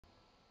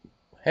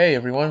Hey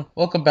everyone,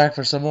 welcome back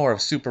for some more of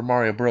Super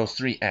Mario Bros.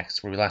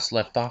 3X, where we last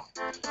left off.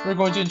 We're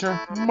going to enter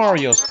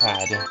Mario's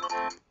pad.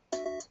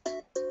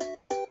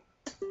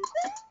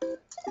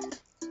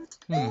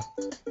 I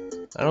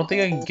don't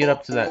think I can get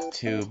up to that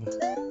tube.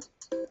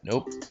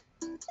 Nope.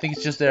 I think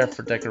it's just there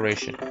for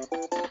decoration.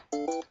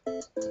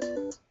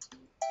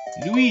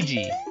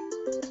 Luigi!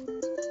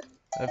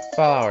 A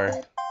flower.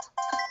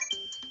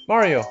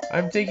 Mario,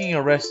 I'm taking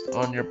a rest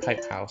on your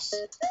pipe house.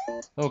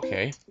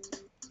 Okay.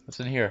 What's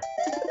in here?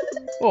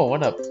 Oh,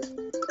 one up.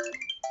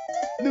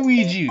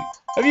 Luigi,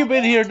 have you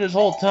been here this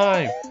whole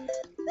time?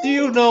 Do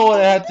you know what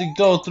I had to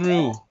go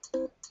through?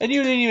 And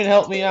you didn't even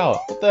help me out.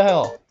 What the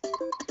hell?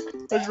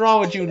 What's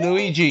wrong with you,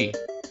 Luigi?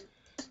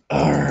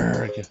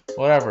 Urgh.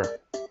 Whatever.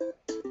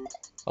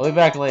 I'll be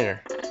back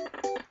later.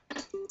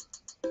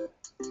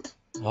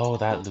 Oh,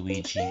 that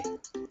Luigi.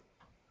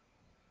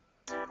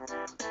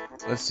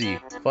 Let's see.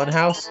 Fun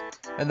house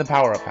and the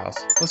power-up house.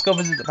 Let's go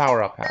visit the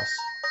power-up house.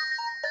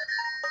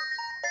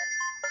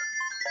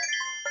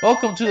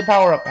 Welcome to the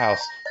power-up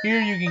house. Here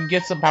you can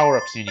get some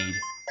power-ups you need.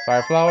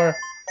 Fire flower.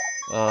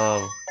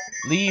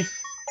 Leaf.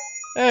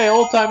 Hey,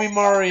 old-timey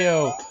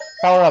Mario.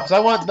 Power-ups. I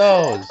want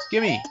those.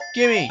 Gimme.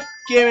 Gimme.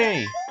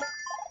 Gimme.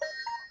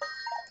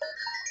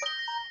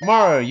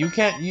 Mario, you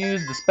can't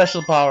use the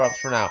special power-ups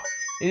for now.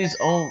 It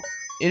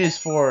is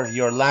for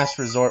your last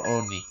resort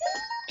only.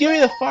 Give me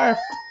the fire.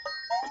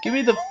 Give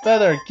me the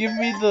feather. Give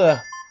me the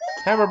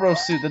Hammer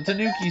Bros suit, the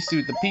Tanuki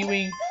suit, the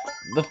P-Wing,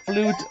 the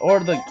flute, or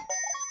the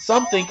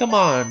something. Come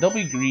on, don't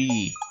be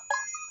greedy.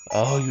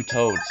 Oh, you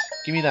toads.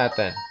 Give me that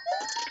then.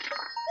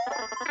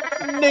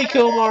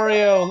 Mako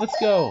Mario, let's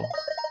go.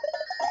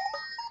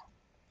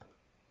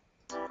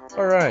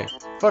 Alright,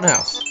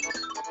 funhouse.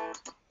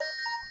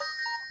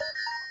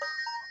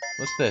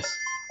 What's this?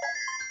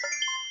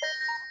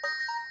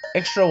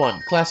 Extra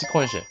 1, Classic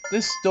Coin Ship.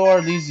 This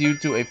store leads you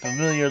to a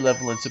familiar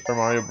level in Super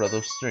Mario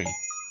Bros. 3.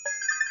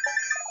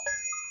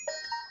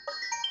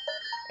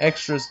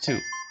 Extras 2,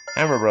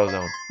 Hammer Bros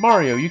Zone.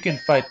 Mario, you can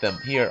fight them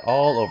here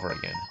all over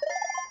again.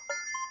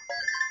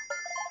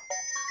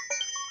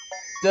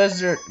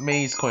 Desert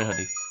Maze Coin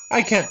Hunting.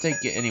 I can't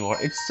take it anymore.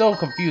 It's so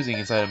confusing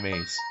inside a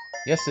maze.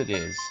 Yes, it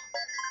is.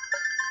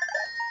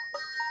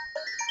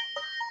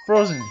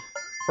 Frozen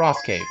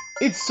Frost Cave.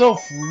 It's so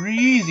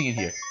freezing in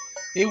here.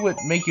 It would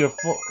make your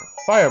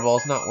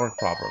fireballs not work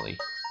properly.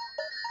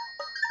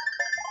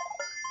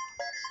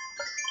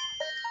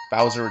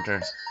 Bowser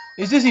returns.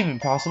 Is this even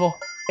possible?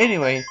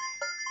 Anyway,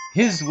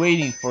 he's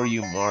waiting for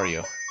you,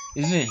 Mario.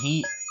 Isn't it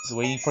he's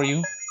waiting for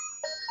you?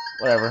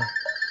 Whatever.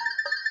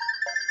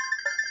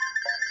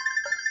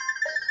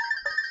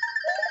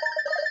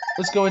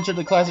 Let's go into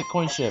the classic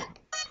coin ship.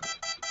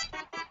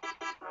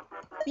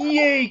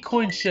 Yay,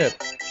 coin ship!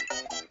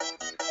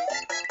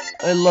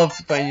 I love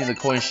finding the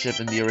coin ship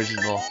in the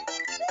original.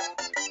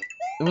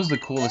 It was the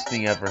coolest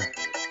thing ever.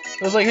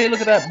 It was like, hey,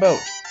 look at that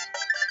boat.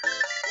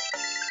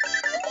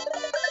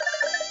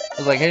 I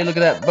was like, hey, look at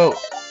that boat.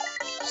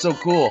 So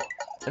cool.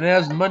 And it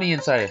has money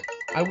inside it.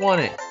 I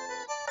want it.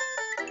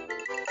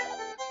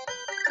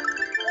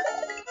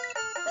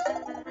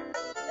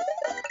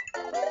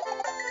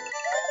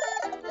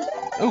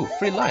 Ooh,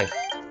 free life.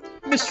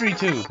 Mystery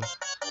tube.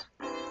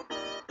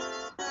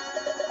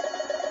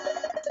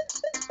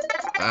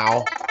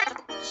 Ow.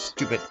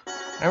 Stupid.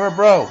 Hammer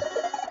Bro.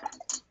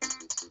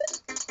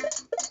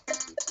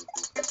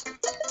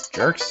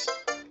 Jerks.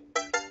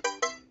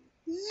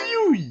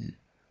 Yui.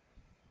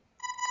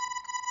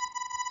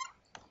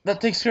 That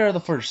takes care of the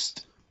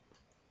first.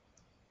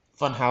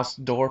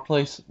 Funhouse door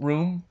place,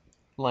 room,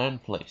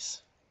 land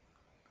place.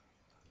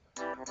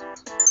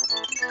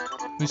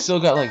 We still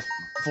got like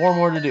 4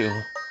 more to do.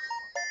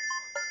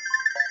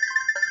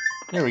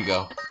 Here we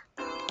go.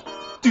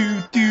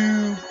 Doo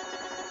doo.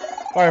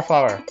 Fire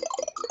flower.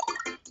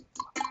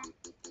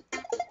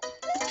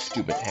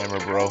 Stupid Hammer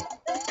Bro.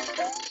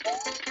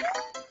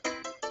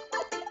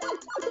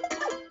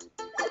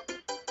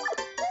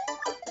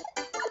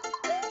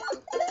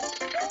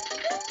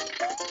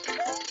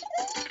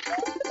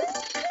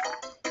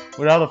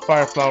 Without a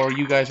fire flower,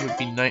 you guys would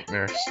be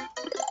nightmares.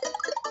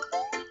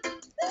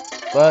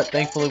 But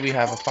thankfully we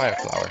have a fire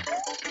flower.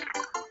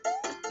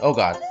 Oh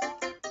god.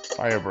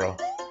 Fire Bro.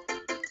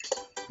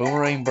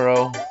 Boomerang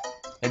Bro.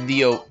 And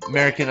the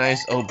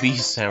Americanized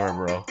obese Hammer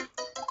Bro.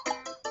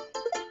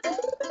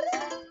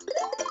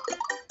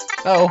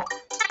 Oh.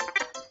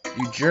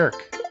 You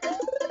jerk.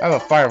 I have a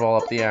fireball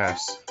up the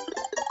ass.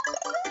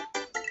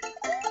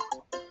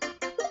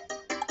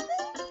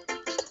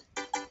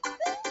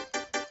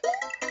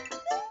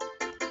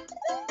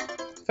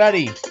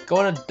 Fatty, go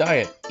on a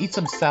diet. Eat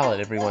some salad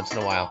every once in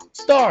a while.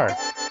 Star!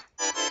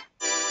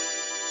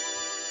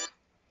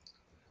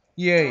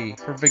 Yay,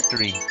 for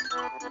victory.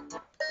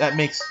 That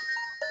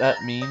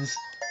means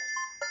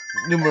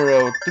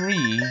numero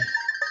 3.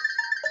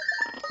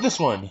 This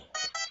one.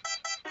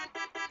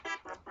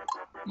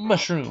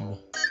 Mushroom.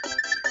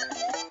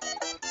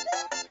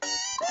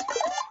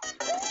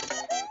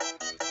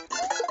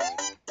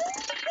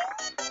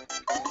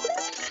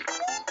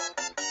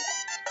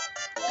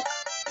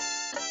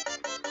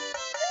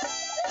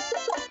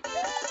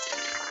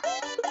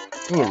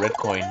 Ooh, a red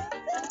coin.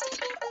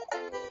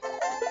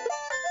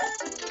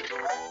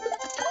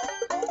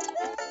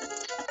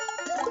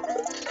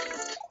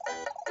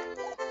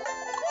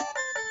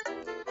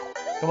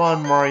 Come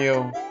on,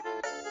 Mario.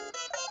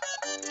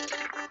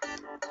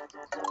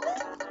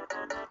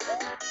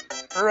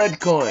 A red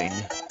coin.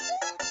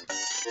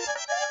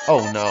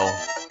 Oh no.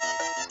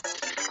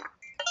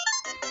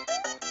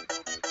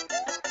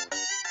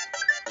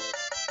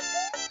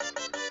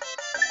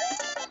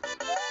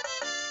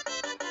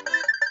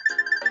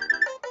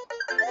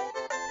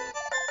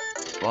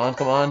 Come on,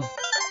 come on.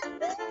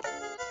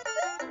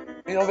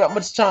 We don't got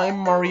much time,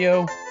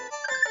 Mario.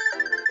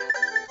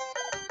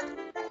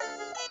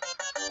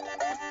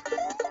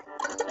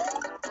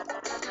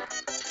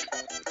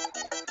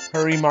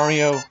 Hurry,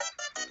 Mario.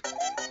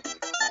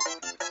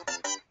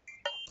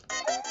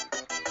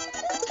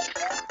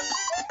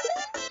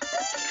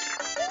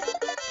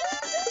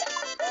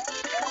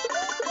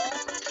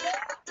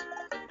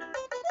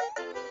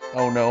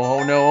 Oh no,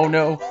 oh no, oh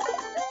no.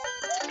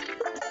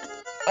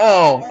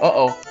 Oh,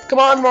 uh-oh. Come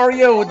on,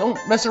 Mario, don't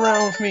mess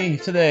around with me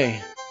today.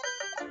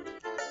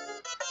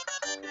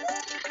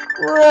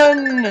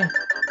 Run!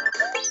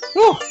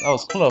 Whew, that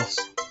was close.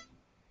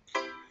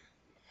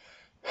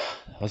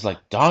 That was like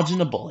dodging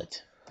a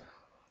bullet.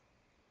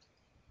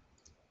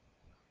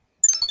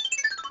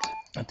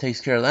 That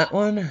takes care of that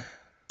one.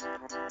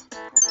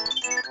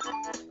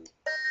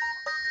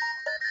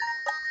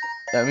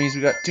 That means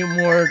we got 2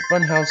 more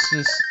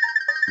funhouses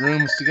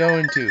rooms to go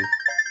into.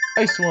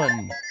 Ice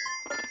one.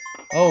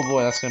 Oh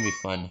boy, that's gonna be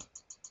fun.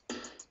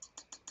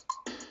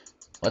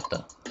 What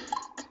the?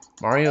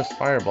 Mario's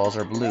fireballs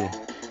are blue.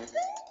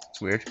 It's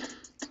weird.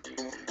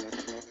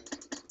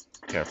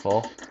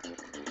 Careful.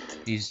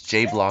 These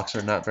J blocks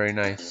are not very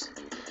nice.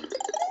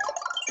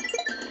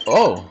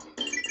 Oh!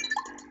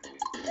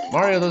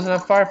 Mario doesn't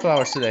have fire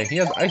flowers today. He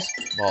has ice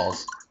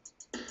balls.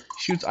 He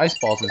shoots ice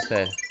balls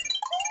instead.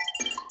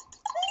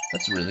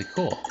 That's really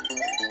cool.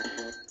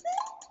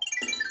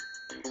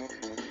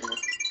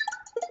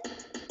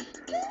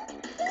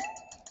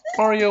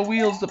 Mario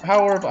wields the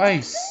power of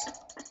ice.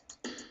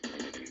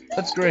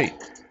 That's great.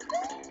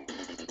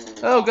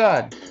 Oh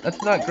god,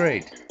 that's not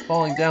great.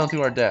 Falling down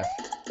to our death.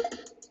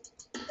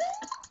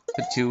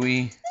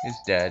 Patooey is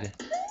dead.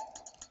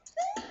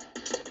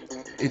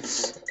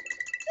 Its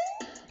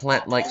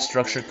plant-like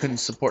structure couldn't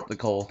support the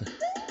cold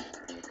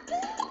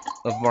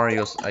of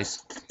Mario's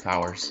ice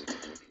powers.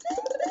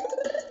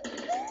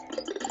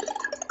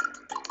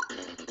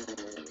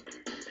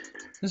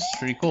 This is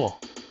pretty cool.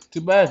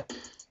 Too bad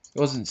it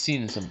wasn't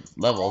seen in some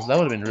levels. That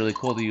would have been really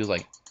cool to use,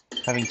 like,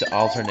 having to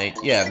alternate.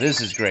 Yeah, this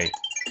is great.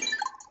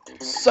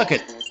 Suck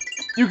it!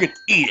 You can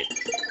eat it,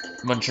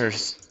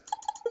 munchers.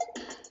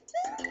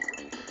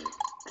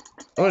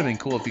 It would have been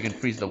cool if you can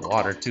freeze the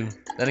water, too.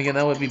 Then again,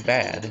 that would be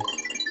bad.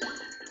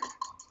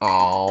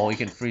 Oh, we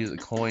can freeze the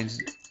coins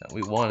that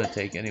we want to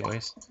take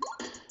anyways.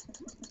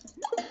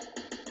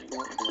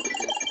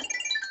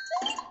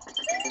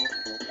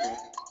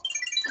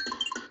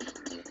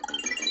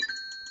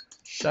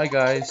 Shy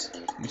guys,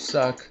 you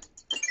suck.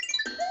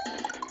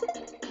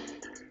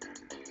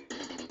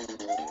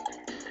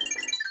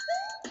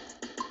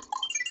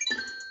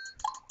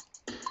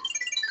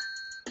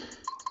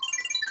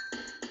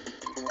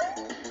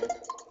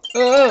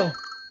 Oh!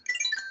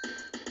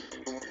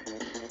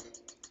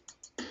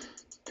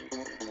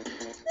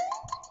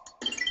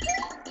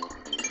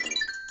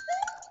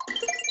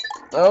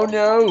 Oh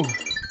no!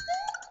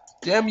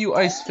 Damn you,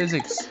 ice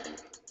physics!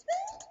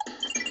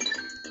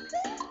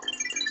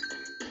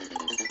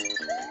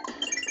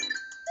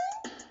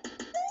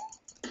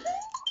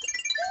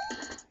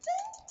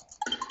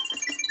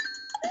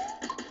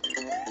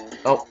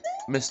 Oh,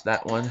 missed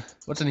that one.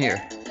 What's in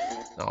here?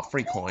 Oh,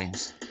 free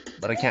coins.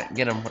 But I can't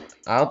get them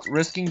without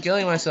risking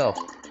killing myself.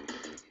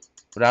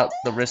 Without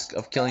the risk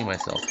of killing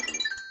myself.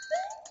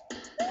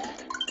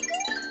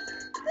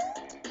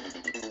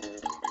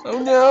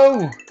 Oh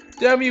no!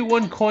 Damn you,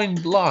 1 coin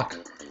block.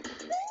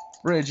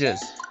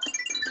 Bridges.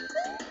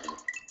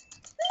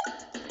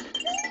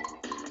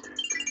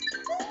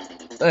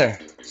 There.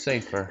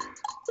 Safer.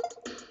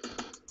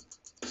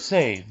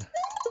 Save.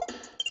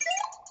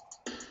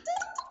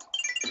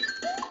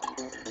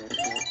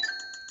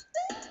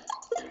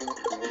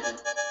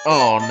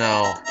 Oh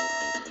no.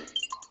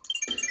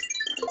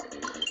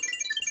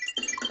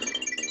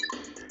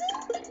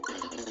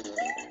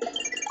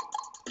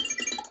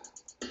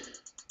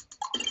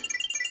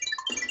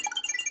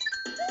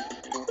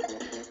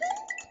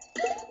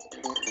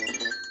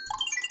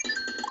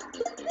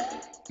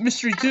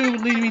 Mystery 2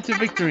 leading me to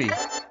victory.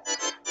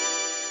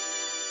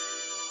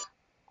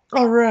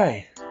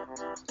 Alright.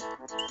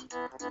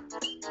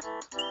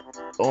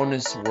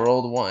 Bonus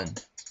World 1.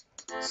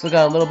 Still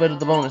got a little bit of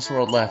the bonus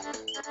world left.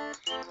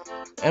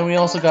 And we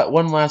also got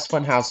one last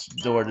funhouse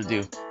door to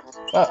do.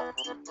 But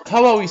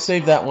how about we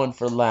save that one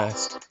for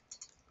last?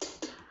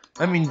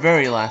 I mean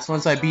very last,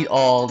 once I beat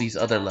all these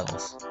other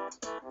levels.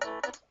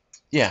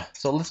 Yeah,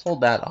 so let's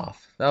hold that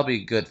off. That'll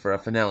be good for a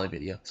finale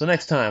video. So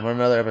next time on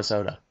another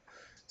episode of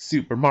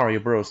Super Mario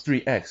Bros.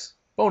 3X.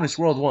 Bonus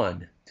World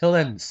 1. Till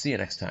then, see you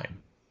next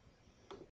time.